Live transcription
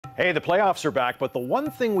Hey, the playoffs are back, but the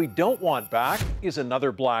one thing we don't want back is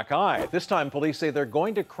another black eye. This time, police say they're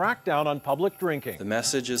going to crack down on public drinking. The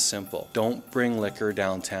message is simple. Don't bring liquor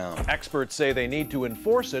downtown. Experts say they need to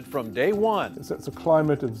enforce it from day one. It's a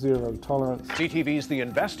climate of zero tolerance. CTV's The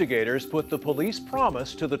Investigators put the police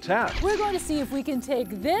promise to the test. We're going to see if we can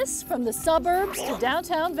take this from the suburbs to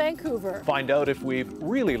downtown Vancouver. Find out if we've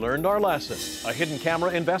really learned our lesson. A hidden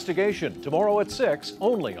camera investigation tomorrow at 6,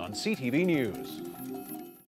 only on CTV News.